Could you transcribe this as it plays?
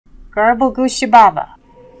Garble Goose Shababa.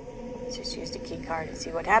 Let's just use the key card and see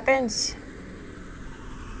what happens.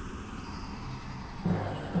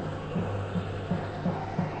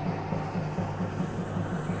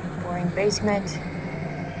 Boring basement.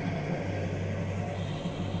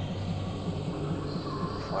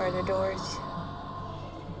 4 of the doors.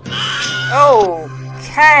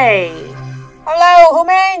 Okay. Hello,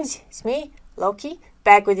 humans! It's me, Loki,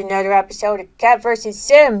 back with another episode of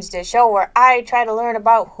catvssims, the show where I try to learn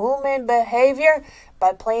about human behavior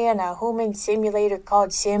by playing a human simulator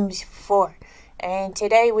called Sims 4. And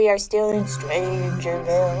today we are still in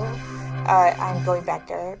Strangerville. I'm going back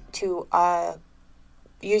there to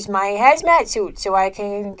use my hazmat suit so I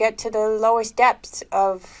can get to the lowest depths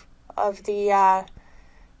of the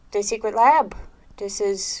secret lab. This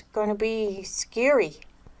is going to be scary.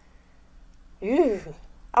 Ew.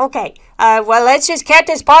 Okay, well, let's just get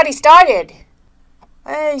this party started.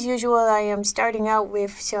 As usual, I am starting out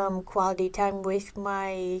with some quality time with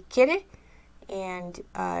my kitty and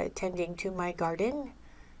tending to my garden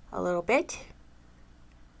a little bit.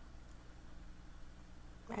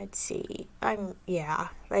 Let's see.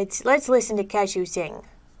 Let's listen to Cashew sing.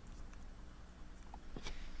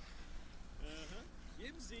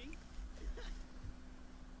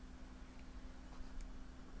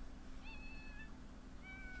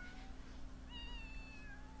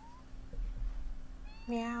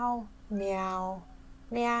 Meow, meow,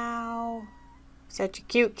 meow. Such a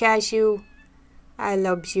cute Cashew. I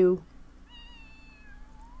loves you.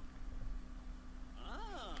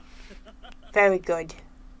 Very good.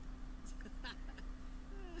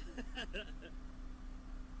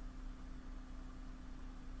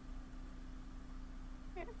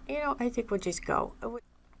 You know, I think we'll just go.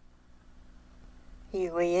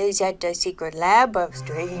 Here he is at the secret lab of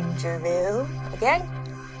Strangerville again.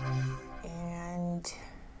 And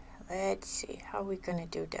let's see, how are we gonna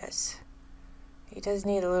do this? He does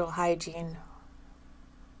need a little hygiene.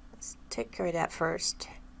 Let's take care of that first.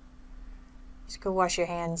 Just go wash your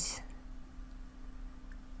hands.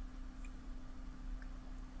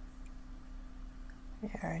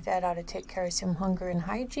 There, that ought to take care of some hunger and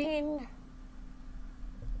hygiene.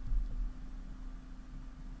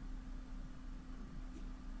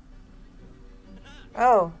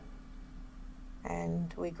 Oh.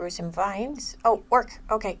 And we grew some vines. Oh, work.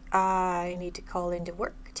 Okay. I need to call into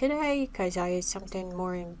work today because I have something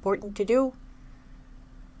more important to do.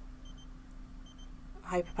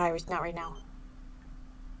 Hi, Papyrus. Not right now.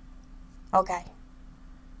 Okay.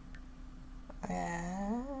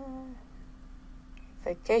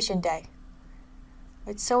 Vacation day.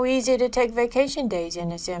 It's so easy to take vacation days in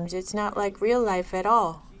The Sims. It's not like real life at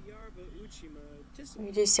all.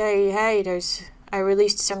 You just say, hey, I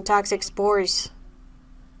released some toxic spores.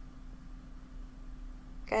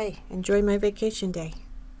 Okay, enjoy my vacation day.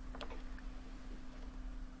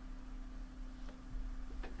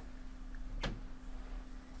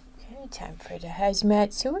 Okay, time for the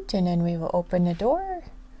hazmat suit, and then we will open the door.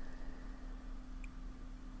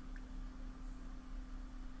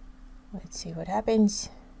 Let's see what happens.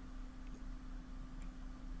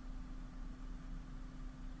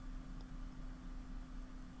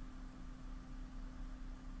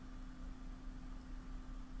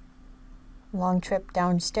 Long trip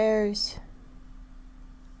downstairs.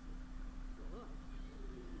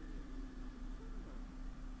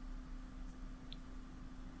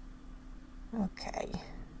 Okay.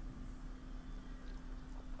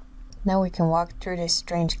 Now we can walk through this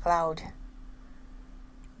strange cloud.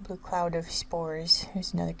 Blue cloud of spores.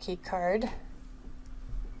 Here's another key card.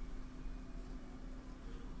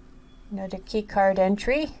 Another key card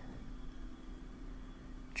entry.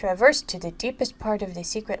 Traverse to the deepest part of the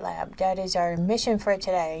secret lab. That is our mission for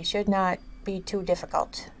today. Should not be too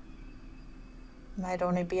difficult. Might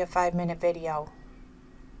only be a 5-minute video.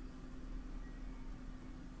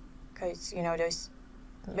 Because, you know, those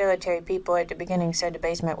military people at the beginning said the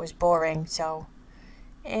basement was boring, so...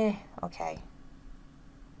 okay.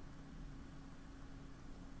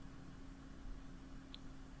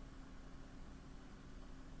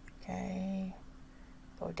 Okay.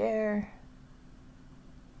 Go there.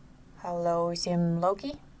 Hello, Sim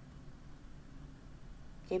Loki.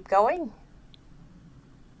 Keep going.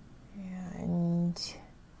 And...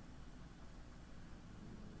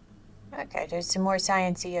 okay, there's some more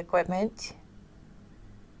sciencey equipment.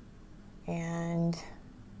 And...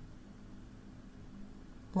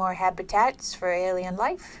 more habitats for alien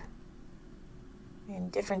life. In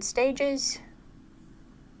different stages.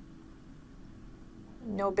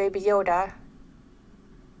 No Baby Yoda.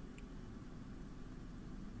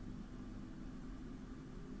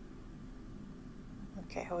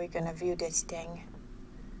 Okay, how are we gonna view this thing?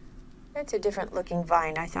 That's a different looking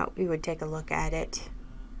vine. I thought we would take a look at it.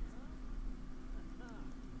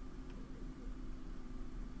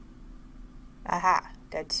 Aha,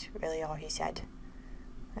 that's really all he said.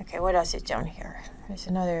 Okay, what else is down here? There's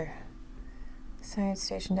another science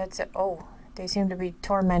station. That's a, oh, they seem to be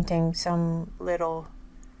tormenting some little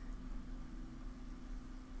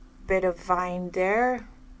bit of vine there.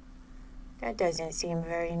 That doesn't seem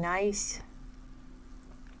very nice.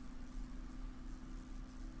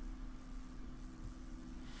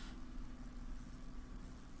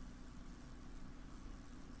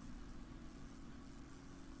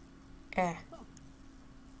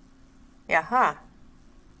 Yeah, huh?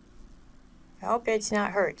 I hope it's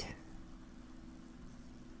not hurt.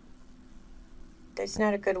 That's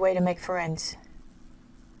not a good way to make friends.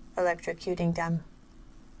 Electrocuting them.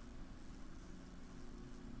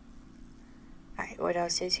 Alright, what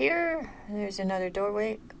else is here? There's another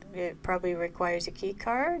doorway. It probably requires a key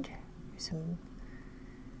card. Some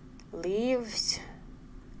leaves.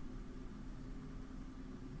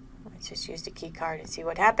 Let's just use the key card and see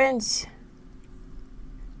what happens.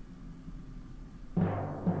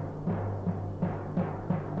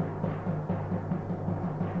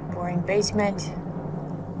 Boring basement.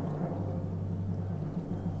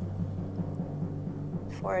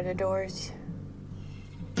 4 of the doors.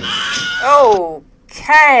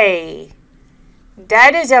 Okay.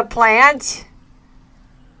 That is a plant.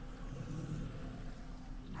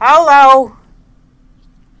 Hello.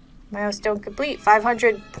 Milestone complete.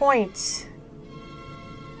 500 points.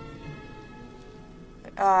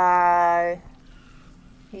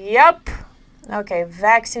 Yep. Okay,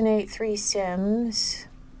 vaccinate 3 Sims.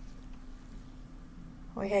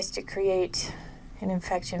 We has to create an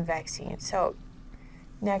infection vaccine. So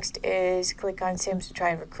next is click on Sims to try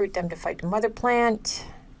and recruit them to fight the mother plant.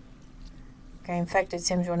 Okay, infected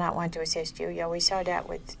Sims will not want to assist you. Yeah, we saw that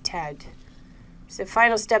with Ted. It's the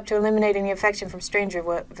final step to eliminating the infection from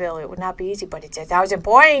Strangerville. It would not be easy, but it's 1,000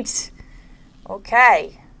 points.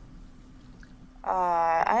 Okay.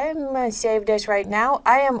 I'm going to save this right now.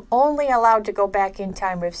 I am only allowed to go back in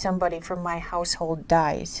time if somebody from my household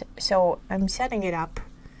dies. So I'm setting it up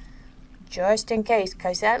just in case,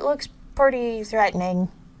 because that looks pretty threatening.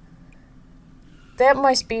 That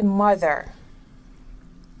must be mother.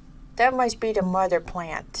 That must be the mother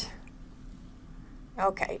plant.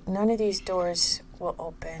 Okay, none of these doors will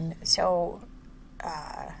open. So,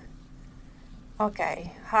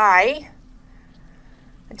 okay. Hi.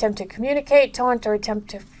 Attempt to communicate, taunt, or attempt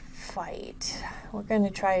to fight. We're going to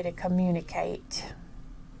try to communicate.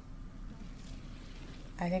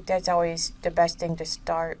 I think that's always the best thing to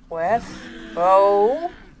start with. Oh.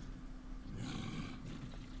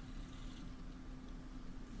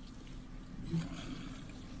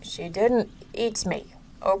 She didn't eat me.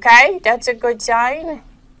 Okay, that's a good sign.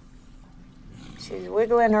 She's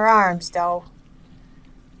wiggling her arms, though.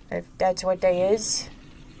 If that's what they is.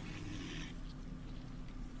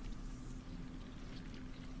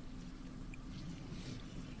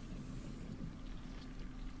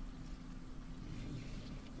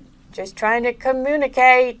 Just trying to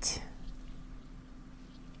communicate.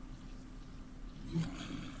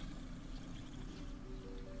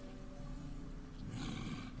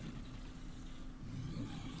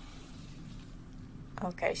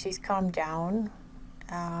 Okay, she's calmed down.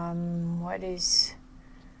 What is...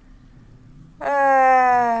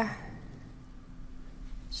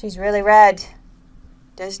 She's really red.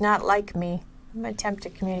 Does not like me. I'm going to attempt to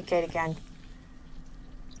communicate again.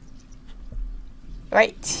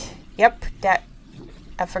 Right. Yep, that...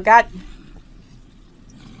 I forgot.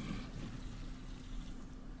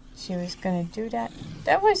 She was going to do that.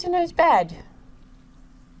 That wasn't as bad.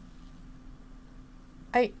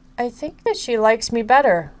 I think that she likes me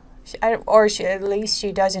better. At least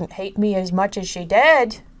she doesn't hate me as much as she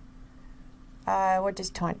did. What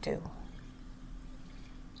does taunt do?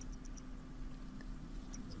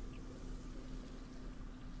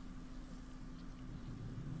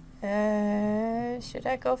 Should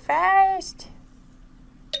I go fast?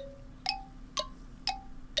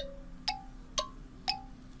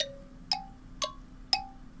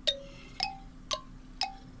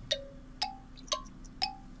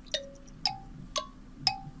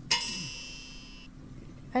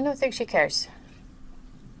 I don't think she cares.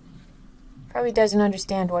 Probably doesn't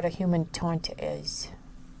understand what a human taunt is.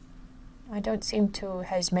 I don't seem to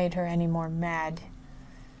has made her any more mad.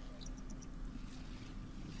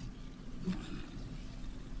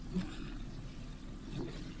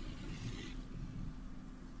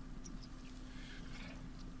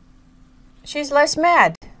 She's less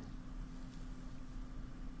mad.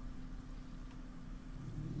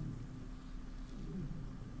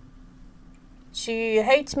 she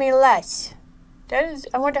hates me less.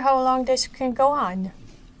 I wonder how long this can go on.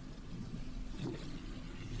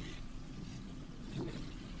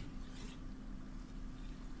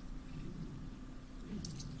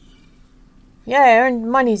 Yeah, I earned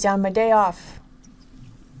monies on my day off.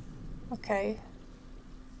 Okay.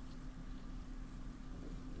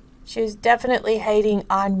 She's definitely hating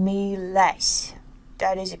on me less.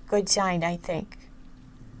 That is a good sign, I think.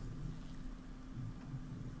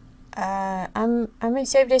 I'm gonna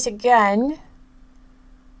save this again.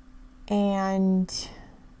 And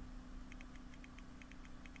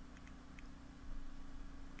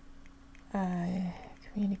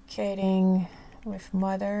communicating with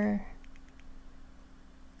mother.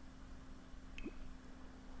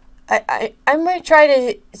 I'm going to try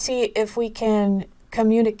to see if we can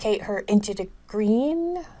communicate her into the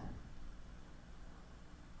green.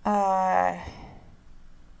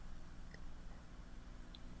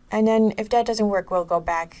 And then if that doesn't work, we'll go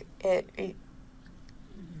back.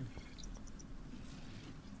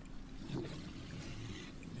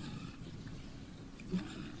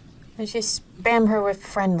 Let's just spam her with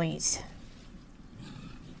friendlies.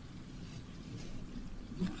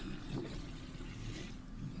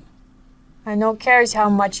 I don't cares how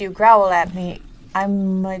much you growl at me.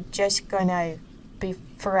 I'm just gonna be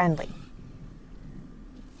friendly.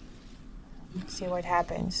 See what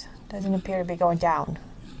happens. Doesn't appear to be going down.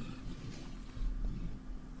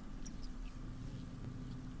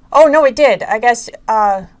 Oh no, it did. I guess.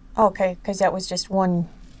 Okay, because that was just one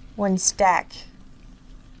stack.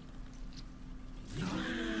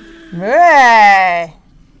 Hey!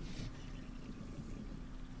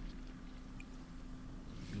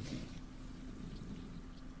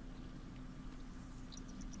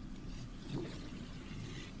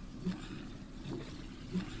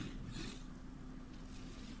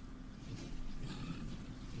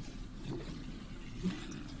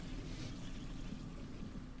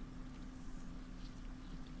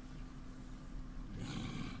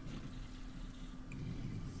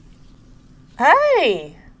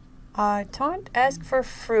 Hey! Taunt, ask for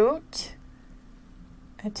fruit.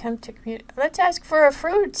 Attempt to communicate. Let's ask for a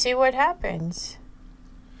fruit, see what happens.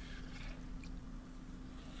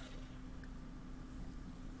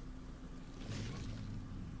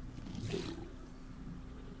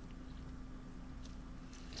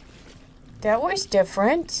 That was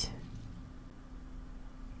different.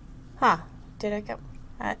 Huh. Did I get...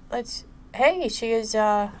 let's... Hey, she is,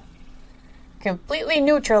 completely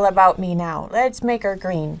neutral about me now. Let's make her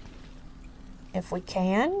green. If we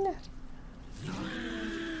can.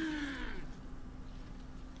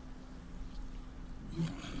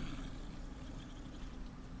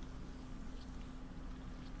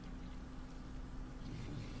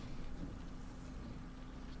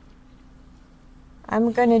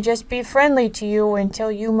 I'm gonna just be friendly to you until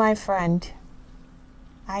you my friend.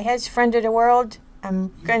 I has friended the world.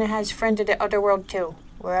 I'm gonna has friended the other world too.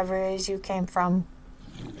 Wherever it is you came from.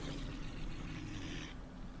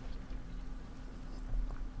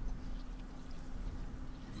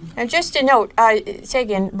 And just a note,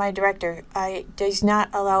 Sagan, my director, does not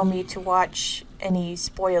allow me to watch any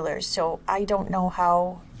spoilers, so I don't know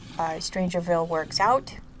how Strangerville works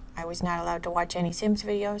out. I was not allowed to watch any Sims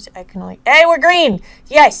videos. I can only... Hey, we're green!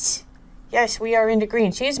 Yes! Yes, we are into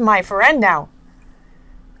green. She's my friend now.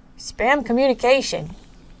 Spam communication.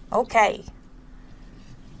 Okay.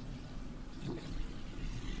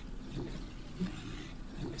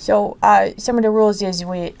 So, some of the rules is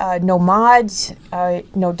we, no mods,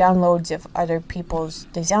 no downloads of other people's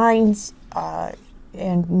designs,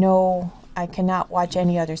 and no, I cannot watch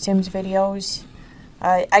any other Sims videos.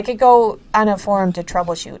 I could go on a forum to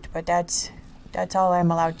troubleshoot, but that's all I'm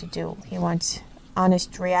allowed to do. He wants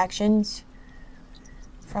honest reactions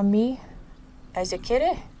from me as a kid.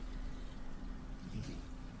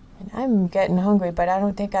 And I'm getting hungry, but I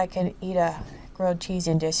don't think I can eat a grilled cheese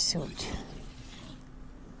in this suit.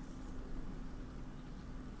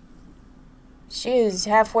 She is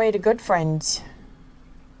halfway to good friends.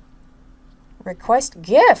 Request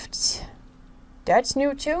gifts. That's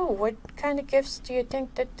new too. What kind of gifts do you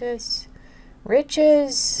think that this?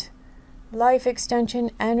 Riches, life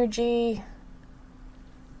extension, energy,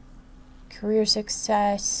 career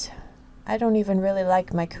success. I don't even really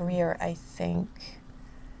like my career, I think.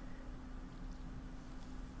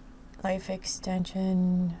 Life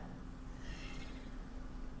extension.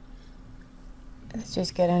 Let's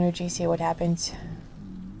just get energy, see what happens.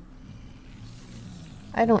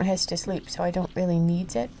 I don't have to sleep, so I don't really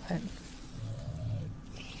need it, but...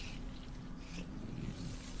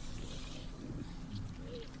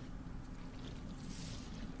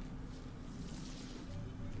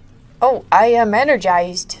 Oh, I am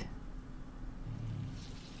energized.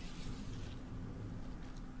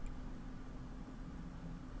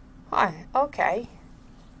 Hi, okay.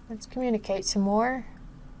 Let's communicate some more.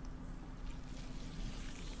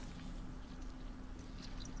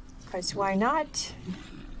 Because why not?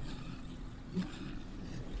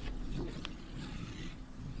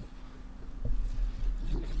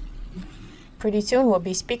 Pretty soon we'll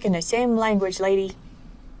be speaking the same language, lady.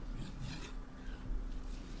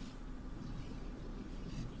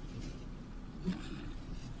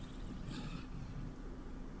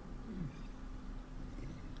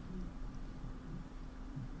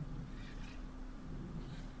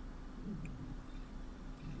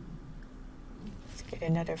 Let's get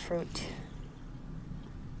another fruit.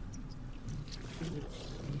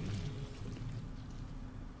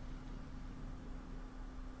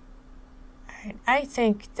 I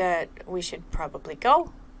think that we should probably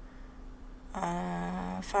go.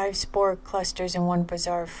 5 spore clusters and 1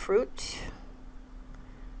 bizarre fruit.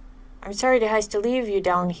 I'm sorry to have to leave you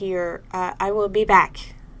down here. I will be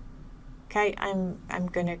back. Okay, I'm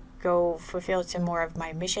gonna go fulfill some more of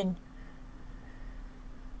my mission.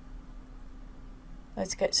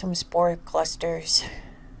 Let's get some spore clusters.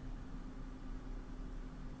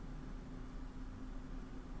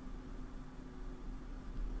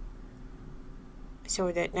 So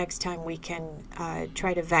that next time we can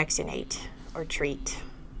try to vaccinate or treat.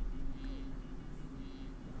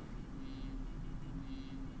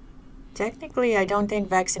 Technically, I don't think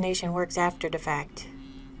vaccination works after the fact.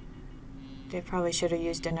 They probably should have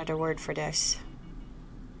used another word for this.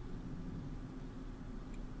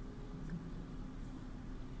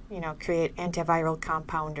 You know, create antiviral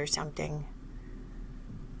compound or something.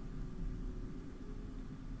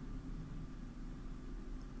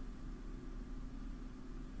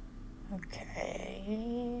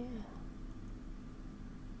 Okay.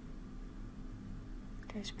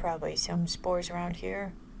 There's probably some spores around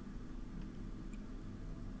here.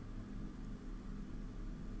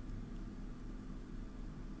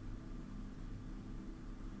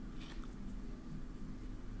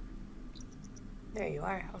 There you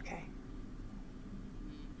are, okay.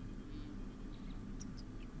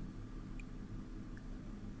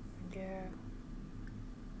 There.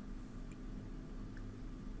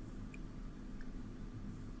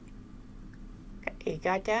 Okay, you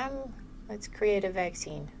got them? Let's create a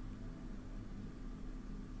vaccine.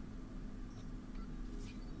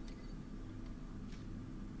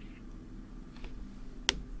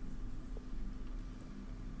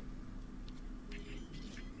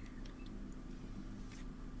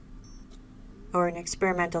 Or an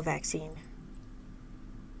experimental vaccine.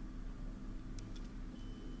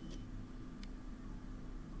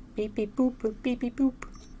 Beep beep boop boop beep beep boop.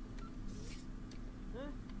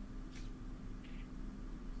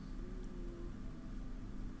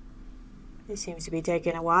 This seems to be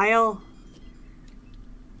taking a while.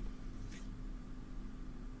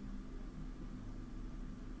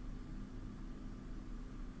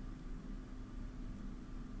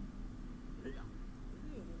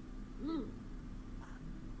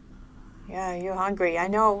 Yeah, you're hungry. I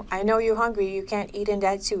know you're hungry. You can't eat in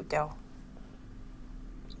that suit, though.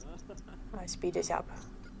 Let's speed this up.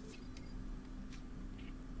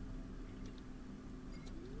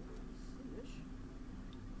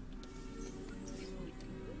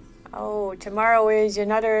 Oh, tomorrow is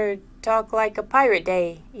another Talk Like a Pirate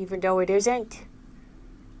Day, even though it isn't.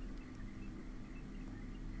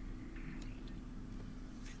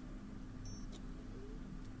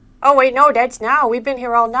 Oh, wait, no, that's now. We've been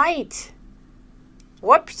here all night.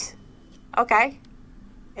 Whoops. Okay.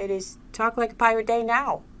 It is Talk Like a Pirate Day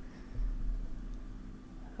now.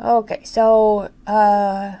 Okay, so,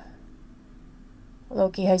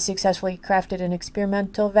 Loki has successfully crafted an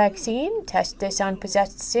experimental vaccine. Test this on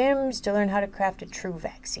possessed Sims to learn how to craft a true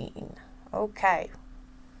vaccine. Okay.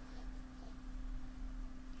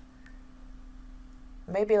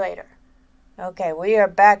 Maybe later. Okay, we are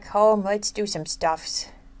back home. Let's do some stuffs.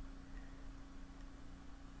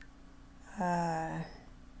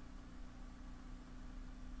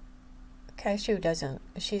 Cashew doesn't.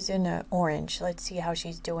 She's in orange. Let's see how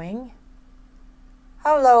she's doing.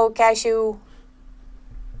 Hello, Cashew.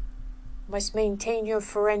 Must maintain your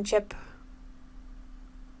friendship.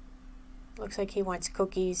 Looks like he wants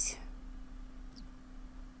cookies.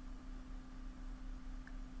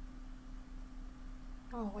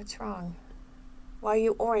 Oh, what's wrong? Why are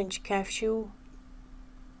you orange, Cashew?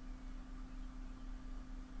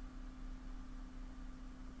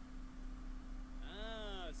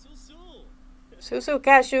 Susu,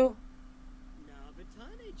 Cashew.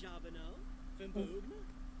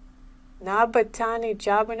 Nabatani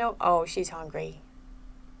Jabano. Oh, she's hungry.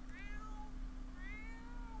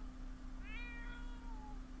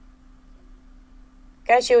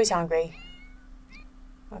 Guess she was hungry.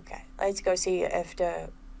 Okay, let's go see if the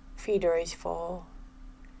feeder is full.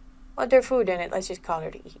 Well, there's food in it. Let's just call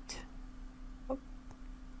her to eat. Oop.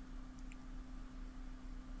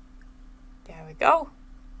 There we go.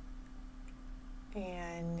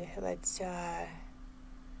 And let's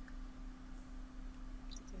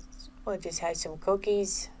we'll just have some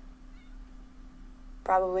cookies,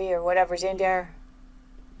 probably, or whatever's in there.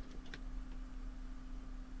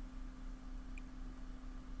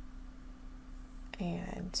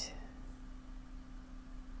 And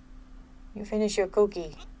you finish your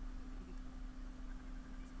cookie.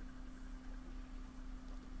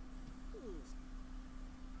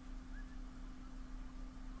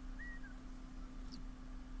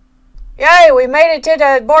 Yay, we made it to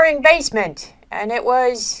the boring basement. And it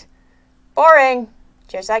was boring,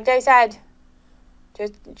 just like they said.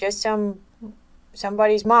 Just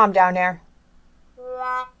somebody's mom down there.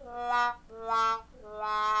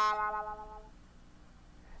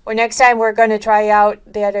 Well, next time we're going to try out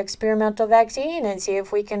that experimental vaccine and see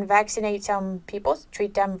if we can vaccinate some people,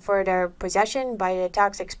 treat them for their possession by the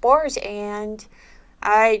toxic spores, and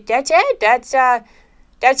that's it.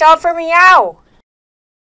 That's all for meow.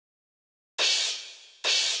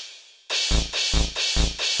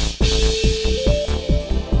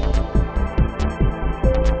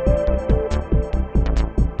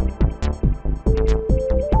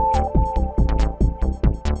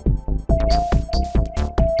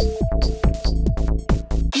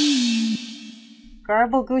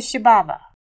 Garble Goose Shababa.